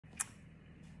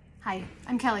Hi,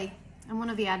 I'm Kelly. I'm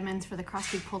one of the admins for the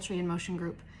Crossfeed Poultry in Motion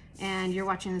group, and you're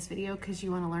watching this video because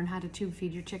you want to learn how to tube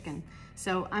feed your chicken.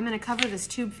 So I'm going to cover this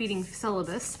tube feeding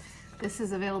syllabus. This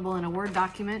is available in a Word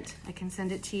document. I can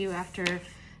send it to you after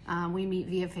we meet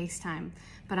via FaceTime.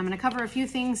 But I'm going to cover a few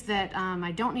things that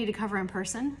I don't need to cover in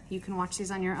person. You can watch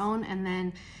these on your own, and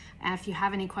then if you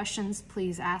have any questions,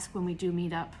 please ask when we do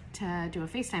meet up to do a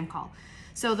FaceTime call.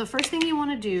 So the first thing you want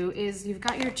to do is you've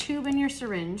got your tube and your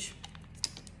syringe.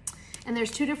 And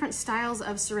there's two different styles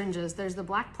of syringes. There's the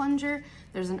black plunger,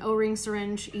 there's an O-ring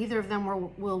syringe. Either of them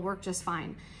will work just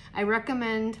fine. I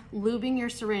recommend lubing your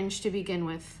syringe to begin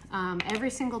with.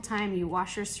 Every single time you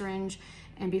wash your syringe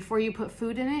and before you put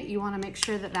food in it, you wanna make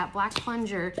sure that that black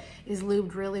plunger is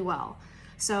lubed really well.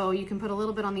 So you can put a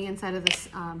little bit on the inside of this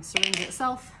syringe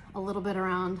itself, a little bit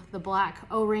around the black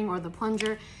O-ring or the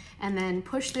plunger, and then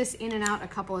push this in and out a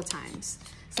couple of times.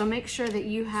 So make sure that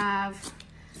you have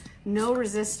no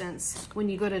resistance when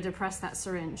you go to depress that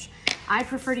syringe. I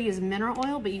prefer to use mineral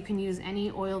oil, but you can use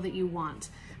any oil that you want.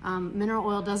 Mineral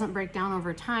oil doesn't break down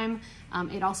over time.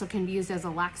 It also can be used as a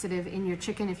laxative in your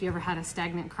chicken if you ever had a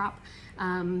stagnant crop.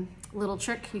 Little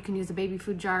trick, you can use a baby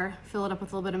food jar, fill it up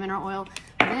with a little bit of mineral oil,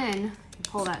 then you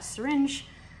pull that syringe,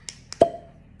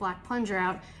 black plunger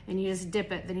out, and you just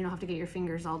dip it, then you don't have to get your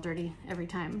fingers all dirty every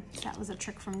time. That was a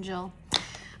trick from Jill.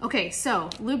 Okay, so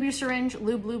lube your syringe,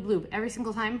 lube, lube, lube. Every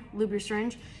single time, lube your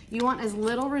syringe. You want as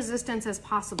little resistance as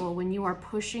possible when you are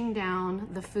pushing down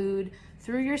the food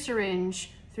through your syringe,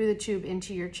 through the tube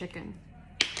into your chicken.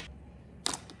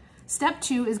 Step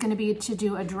 2 is gonna be to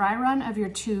do a dry run of your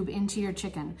tube into your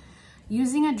chicken.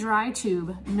 Using a dry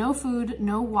tube, no food,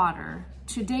 no water.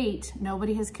 To date,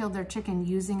 nobody has killed their chicken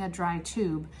using a dry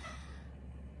tube.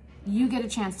 You get a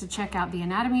chance to check out the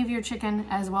anatomy of your chicken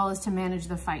as well as to manage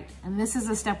the fight. And this is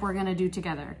a step we're gonna do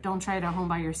together. Don't try it at home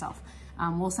by yourself.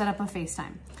 We'll set up a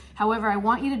FaceTime. However, I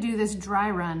want you to do this dry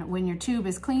run when your tube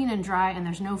is clean and dry and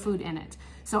there's no food in it.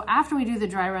 So after we do the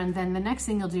dry run, then the next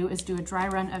thing you'll do is do a dry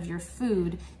run of your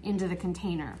food into the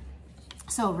container.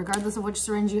 So regardless of which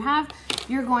syringe you have,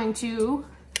 you're going to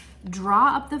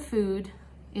draw up the food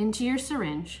into your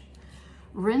syringe,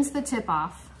 rinse the tip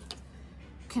off,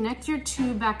 connect your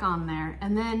tube back on there,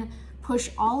 and then push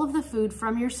all of the food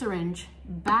from your syringe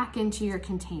back into your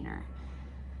container.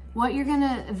 What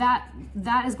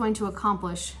that's going to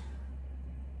accomplish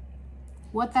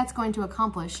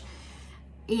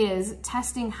is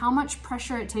testing how much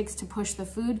pressure it takes to push the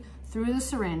food through the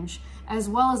syringe, as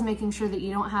well as making sure that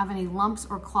you don't have any lumps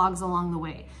or clogs along the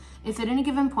way. If at any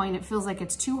given point it feels like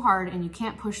it's too hard and you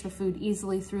can't push the food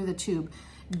easily through the tube,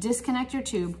 disconnect your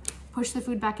tube, push the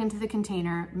food back into the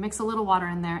container, mix a little water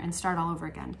in there, and start all over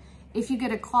again. If you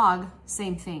get a clog,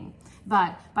 same thing.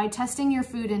 But by testing your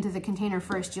food into the container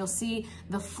first, you'll see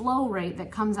the flow rate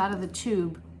that comes out of the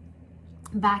tube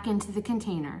back into the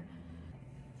container.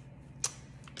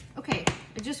 Okay,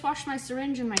 I just washed my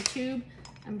syringe and my tube.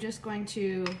 I'm just going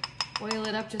to oil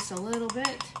it up just a little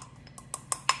bit.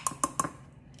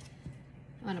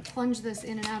 I'm gonna plunge this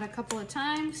in and out a couple of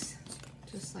times,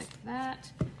 just like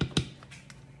that.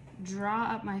 Draw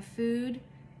up my food.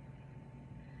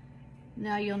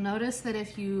 Now you'll notice that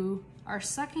if you are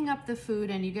sucking up the food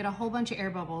and you get a whole bunch of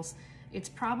air bubbles, it's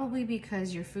probably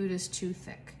because your food is too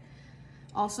thick.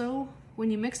 Also, when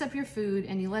you mix up your food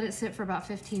and you let it sit for about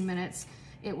 15 minutes,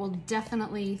 it will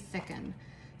definitely thicken.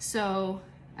 So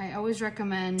I always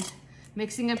recommend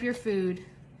mixing up your food,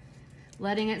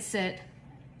 letting it sit,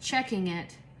 checking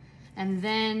it, and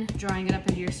then drawing it up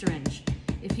into your syringe.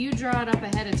 If you draw it up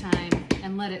ahead of time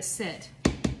and let it sit,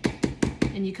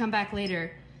 and you come back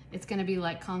later, it's gonna be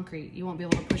like concrete. You won't be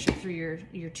able to push it through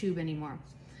your tube anymore.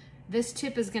 This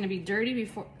tip is gonna be dirty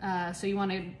before, so you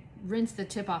wanna rinse the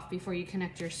tip off before you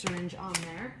connect your syringe on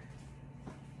there.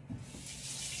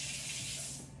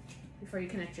 Before you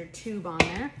connect your tube on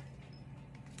there.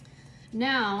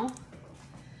 Now,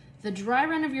 the dry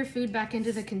run of your food back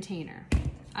into the container.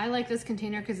 I like this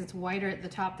container because it's wider at the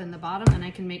top than the bottom, and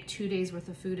I can make 2 days worth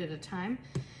of food at a time.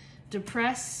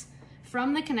 Depress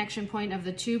from the connection point of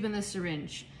the tube and the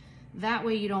syringe. That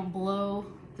way you don't blow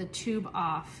the tube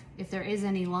off if there is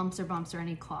any lumps or bumps or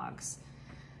any clogs.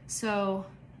 So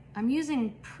I'm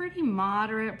using pretty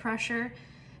moderate pressure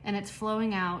and it's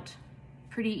flowing out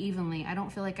pretty evenly. I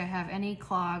don't feel like I have any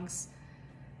clogs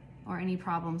or any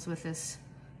problems with this.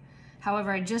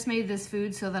 However, I just made this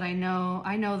food so that I know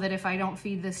that if I don't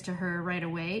feed this to her right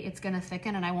away, it's gonna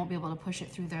thicken and I won't be able to push it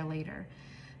through there later.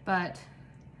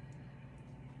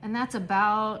 And that's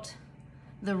about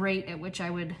the rate at which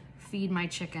I would feed my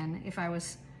chicken if I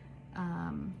was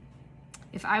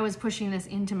If I was pushing this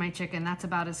into my chicken, that's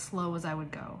about as slow as I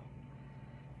would go.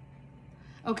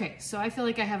 Okay, so I feel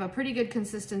like I have a pretty good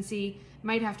consistency.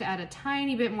 Might have to add a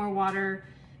tiny bit more water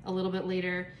a little bit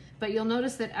later, but you'll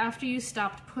notice that after you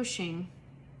stopped pushing,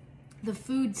 the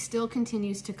food still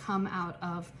continues to come out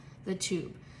of the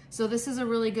tube. So this is a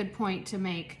really good point to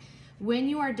make. When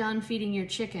you are done feeding your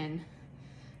chicken,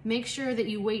 make sure that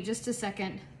you wait just a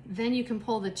second, then you can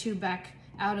pull the tube back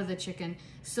out of the chicken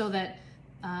so that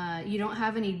you don't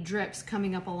have any drips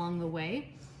coming up along the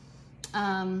way.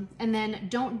 And then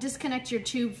don't disconnect your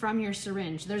tube from your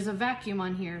syringe. There's a vacuum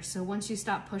on here, so once you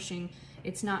stop pushing,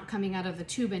 it's not coming out of the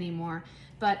tube anymore.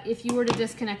 But if you were to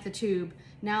disconnect the tube,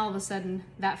 now all of a sudden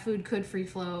that food could free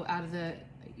flow out of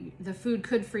the food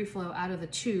could free flow out of the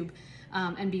tube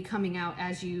and be coming out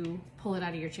as you pull it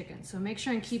out of your chicken. So make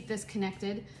sure and keep this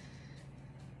connected.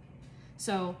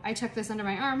 So I tuck this under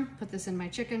my arm, put this in my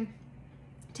chicken,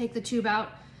 take the tube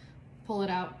out, pull it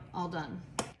out, all done.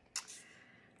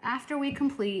 After we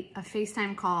complete a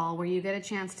FaceTime call where you get a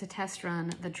chance to test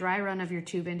run the dry run of your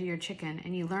tube into your chicken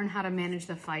and you learn how to manage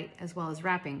the fight as well as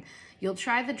wrapping, you'll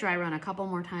try the dry run a couple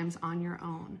more times on your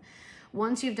own.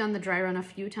 Once you've done the dry run a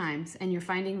few times and you're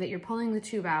finding that you're pulling the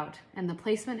tube out and the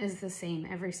placement is the same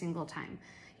every single time,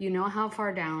 you know how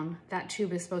far down that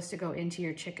tube is supposed to go into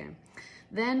your chicken.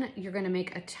 Then you're going to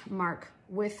make a mark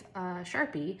with a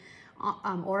Sharpie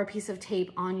or a piece of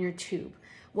tape on your tube.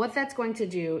 What that's going to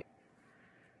do,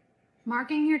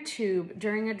 marking your tube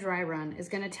during a dry run is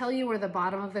going to tell you where the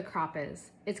bottom of the crop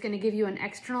is. It's going to give you an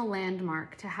external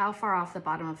landmark to how far off the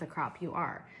bottom of the crop you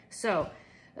are. So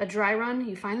a dry run,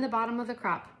 you find the bottom of the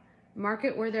crop, mark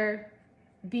it where their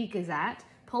beak is at,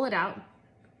 pull it out.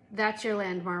 That's your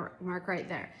landmark right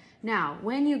there. Now,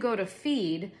 when you go to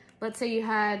feed, let's say you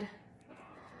had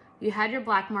your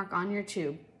black mark on your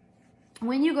tube.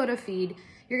 When you go to feed,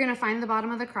 you're going to find the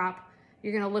bottom of the crop.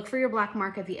 You're going to look for your black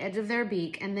mark at the edge of their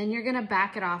beak, and then you're going to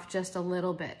back it off just a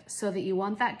little bit so that you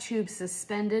want that tube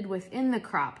suspended within the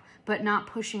crop, but not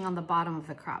pushing on the bottom of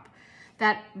the crop.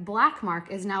 That black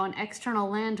mark is now an external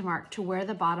landmark to where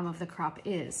the bottom of the crop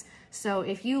is. So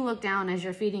if you look down as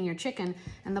you're feeding your chicken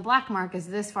and the black mark is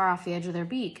this far off the edge of their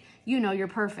beak, you know you're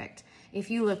perfect.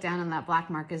 If you look down and that black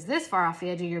mark is this far off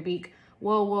the edge of your beak,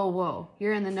 whoa, whoa, whoa,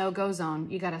 you're in the no-go zone.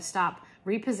 You got to stop,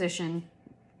 reposition,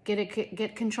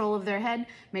 get control of their head,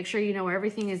 make sure you know where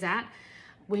everything is at.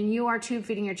 When you are tube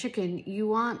feeding your chicken, you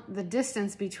want the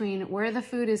distance between where the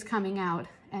food is coming out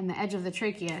and the edge of the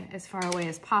trachea as far away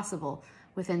as possible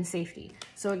within safety.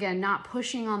 So again, not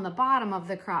pushing on the bottom of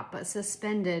the crop, but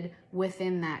suspended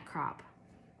within that crop.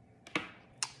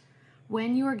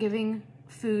 When you are giving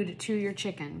food to your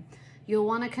chicken, you'll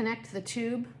want to connect the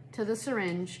tube to the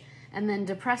syringe and then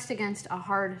depressed against a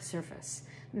hard surface.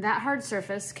 That hard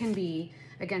surface can be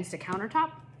against a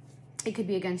countertop, it could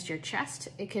be against your chest,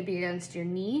 it could be against your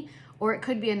knee, or it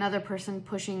could be another person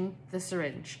pushing the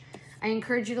syringe. I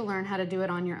encourage you to learn how to do it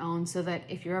on your own so that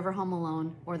if you're ever home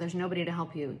alone or there's nobody to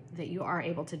help you, that you are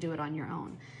able to do it on your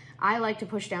own. I like to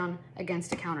push down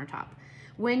against a countertop.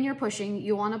 When you're pushing,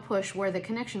 you want to push where the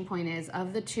connection point is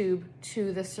of the tube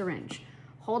to the syringe.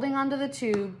 Holding onto the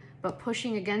tube, but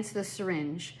pushing against the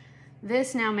syringe.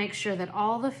 This now makes sure that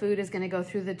all the food is going to go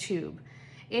through the tube.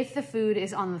 If the food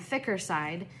is on the thicker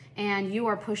side and you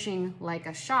are pushing like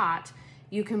a shot,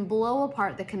 you can blow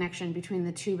apart the connection between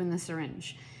the tube and the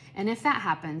syringe. And if that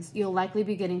happens, you'll likely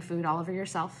be getting food all over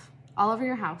yourself, all over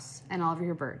your house, and all over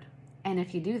your bird. And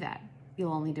if you do that,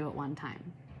 you'll only do it one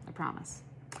time. I promise.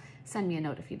 Send me a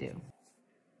note if you do.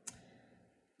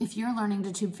 If you're learning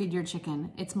to tube feed your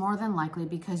chicken, it's more than likely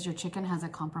because your chicken has a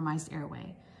compromised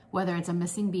airway. Whether it's a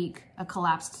missing beak, a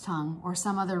collapsed tongue, or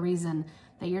some other reason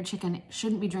that your chicken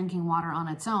shouldn't be drinking water on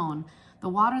its own, the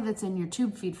water that's in your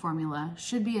tube feed formula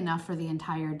should be enough for the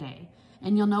entire day.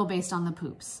 And you'll know based on the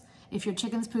poops. If your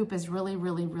chicken's poop is really,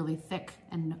 really, really thick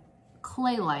and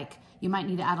clay-like, you might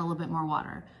need to add a little bit more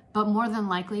water. But more than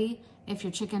likely, if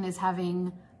your chicken is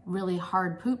having really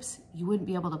hard poops, you wouldn't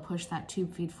be able to push that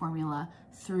tube feed formula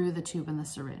through the tube and the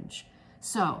syringe.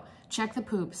 So check the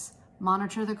poops,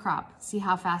 monitor the crop, see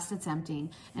how fast it's emptying,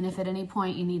 and if at any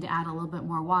point you need to add a little bit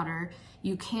more water,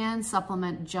 you can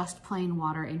supplement just plain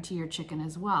water into your chicken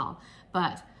as well.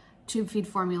 But tube feed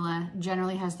formula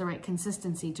generally has the right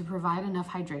consistency to provide enough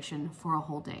hydration for a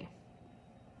whole day.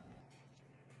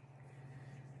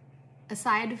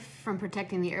 Aside from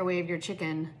protecting the airway of your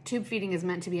chicken, tube feeding is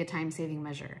meant to be a time-saving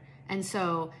measure. And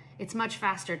so it's much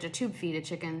faster to tube feed a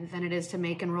chicken than it is to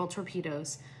make and roll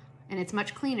torpedoes, and it's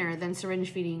much cleaner than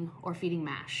syringe feeding or feeding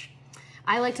mash.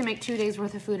 I like to make 2 days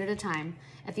worth of food at a time.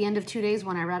 At the end of 2 days,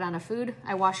 when I run out of food,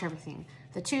 I wash everything.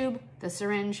 The tube, the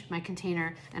syringe, my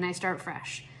container, and I start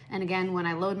fresh. And again, when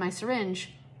I load my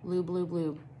syringe, lube, lube,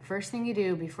 lube, First thing you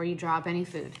do before you draw up any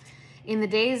food. In the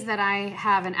days that I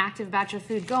have an active batch of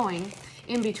food going,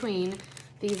 in between,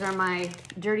 these are my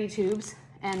dirty tubes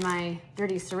and my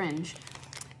dirty syringe.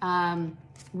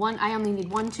 I only need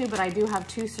one tube, but I do have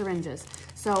 2 syringes.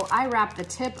 So I wrap the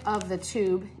tip of the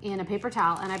tube in a paper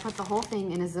towel and I put the whole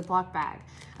thing in a Ziploc bag.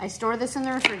 I store this in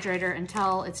the refrigerator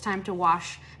until it's time to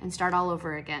wash and start all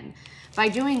over again. By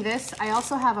doing this, I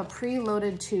also have a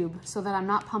pre-loaded tube so that I'm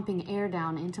not pumping air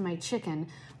down into my chicken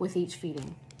with each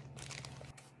feeding.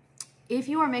 If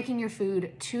you are making your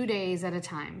food 2 days at a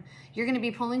time, you're going to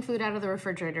be pulling food out of the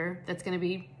refrigerator that's going to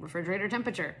be refrigerator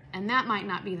temperature, and that might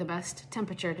not be the best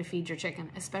temperature to feed your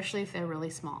chicken, especially if they're really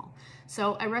small.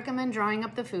 So I recommend drawing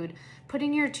up the food,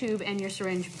 putting your tube and your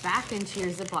syringe back into your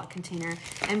Ziploc container,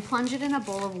 and plunge it in a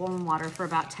bowl of warm water for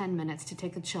about 10 minutes to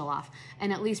take the chill off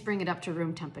and at least bring it up to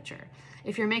room temperature.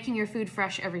 If you're making your food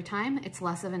fresh every time, it's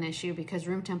less of an issue because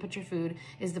room temperature food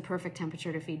is the perfect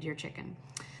temperature to feed your chicken.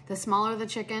 The smaller the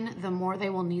chicken, the more they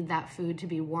will need that food to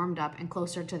be warmed up and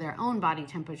closer to their own body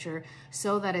temperature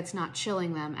so that it's not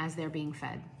chilling them as they're being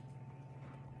fed.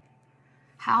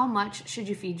 How much should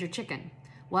you feed your chicken?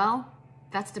 Well,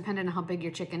 that's dependent on how big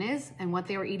your chicken is and what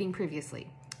they were eating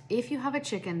previously. If you have a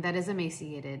chicken that is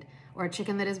emaciated or a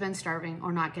chicken that has been starving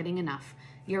or not getting enough,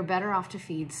 you're better off to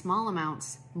feed small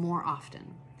amounts more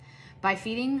often. By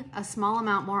feeding a small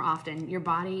amount more often,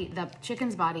 the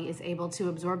chicken's body is able to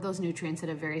absorb those nutrients at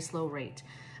a very slow rate.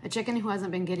 A chicken who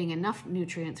hasn't been getting enough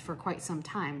nutrients for quite some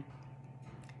time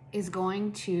is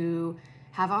going to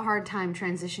have a hard time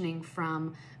transitioning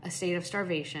from a state of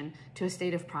starvation to a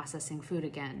state of processing food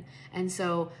again. And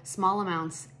so small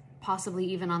amounts, possibly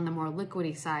even on the more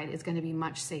liquidy side, is going to be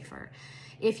much safer.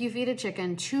 If you feed a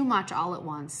chicken too much all at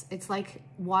once, it's like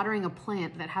watering a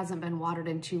plant that hasn't been watered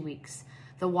in 2 weeks.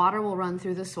 The water will run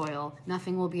through the soil,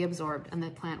 nothing will be absorbed, and the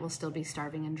plant will still be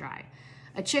starving and dry.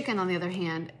 A chicken, on the other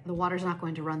hand, the water's not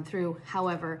going to run through.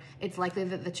 However, it's likely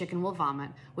that the chicken will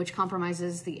vomit, which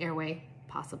compromises the airway,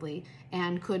 possibly,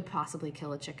 and could possibly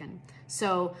kill a chicken.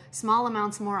 So small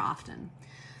amounts more often.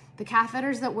 The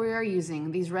catheters that we are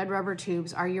using, these red rubber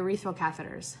tubes, are urethral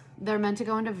catheters. They're meant to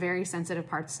go into very sensitive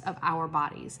parts of our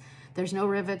bodies. There's no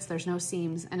rivets, there's no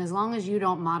seams, and as long as you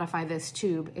don't modify this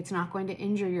tube, it's not going to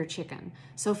injure your chicken.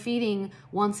 So feeding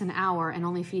once an hour and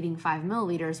only feeding 5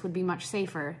 milliliters would be much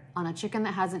safer on a chicken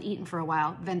that hasn't eaten for a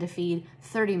while than to feed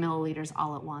 30 milliliters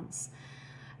all at once.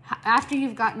 After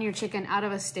you've gotten your chicken out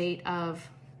of a state of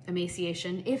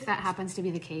emaciation, if that happens to be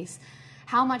the case,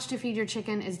 how much to feed your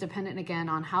chicken is dependent again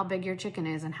on how big your chicken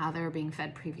is and how they were being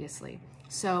fed previously.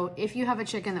 So if you have a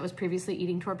chicken that was previously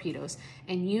eating torpedoes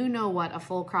and you know what a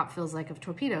full crop feels like of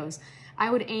torpedoes, I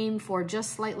would aim for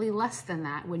just slightly less than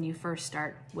that when you first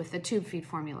start with the tube feed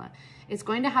formula. It's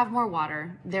going to have more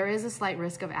water. There is a slight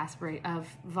risk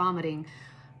of vomiting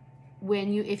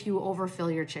if you overfill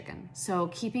your chicken. So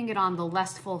keeping it on the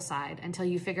less full side until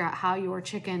you figure out how your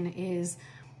chicken is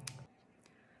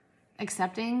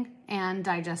accepting and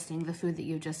digesting the food that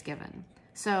you've just given.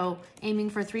 So aiming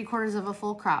for 3/4 of a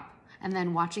full crop, and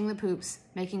then watching the poops,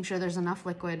 making sure there's enough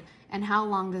liquid, and how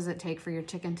long does it take for your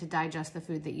chicken to digest the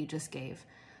food that you just gave.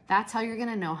 That's how you're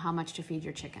gonna know how much to feed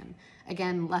your chicken.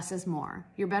 Again, less is more.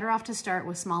 You're better off to start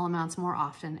with small amounts more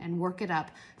often and work it up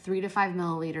 3 to 5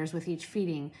 milliliters with each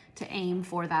feeding to aim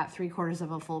for that 3/4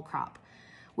 of a full crop.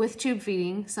 With tube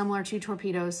feeding, similar to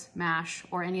torpedoes, mash,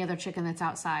 or any other chicken that's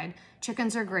outside,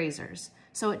 chickens are grazers.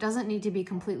 So it doesn't need to be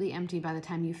completely empty by the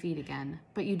time you feed again,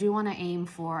 but you do wanna aim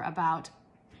for about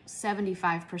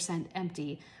 75%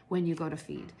 empty when you go to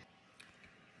feed.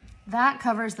 That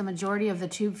covers the majority of the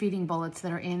tube feeding bullets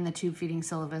that are in the tube feeding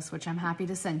syllabus, which I'm happy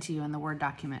to send to you in the Word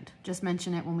document. Just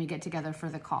mention it when we get together for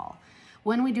the call.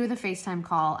 When we do the FaceTime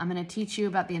call, I'm going to teach you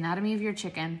about the anatomy of your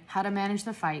chicken, how to manage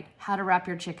the fight, how to wrap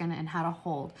your chicken, and how to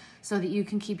hold so that you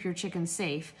can keep your chicken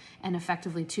safe and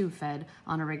effectively tube fed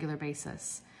on a regular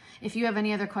basis. If you have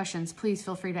any other questions, please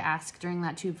feel free to ask during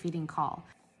that tube feeding call.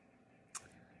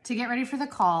 To get ready for the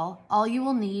call, all you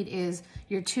will need is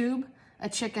your tube, a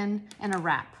chicken, and a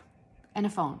wrap, and a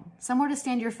phone. Somewhere to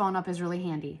stand your phone up is really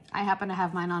handy. I happen to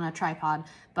have mine on a tripod,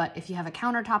 but if you have a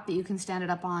countertop that you can stand it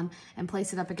up on and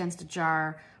place it up against a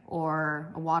jar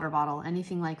or a water bottle,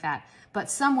 anything like that.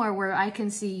 But somewhere where I can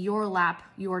see your lap,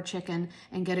 your chicken,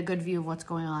 and get a good view of what's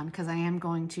going on, because I am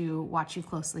going to watch you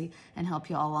closely and help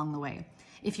you all along the way.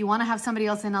 If you want to have somebody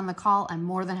else in on the call, I'm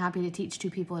more than happy to teach 2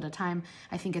 people at a time.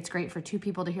 I think it's great for 2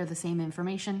 people to hear the same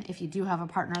information if you do have a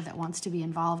partner that wants to be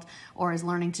involved or is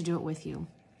learning to do it with you.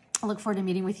 I look forward to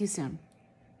meeting with you soon.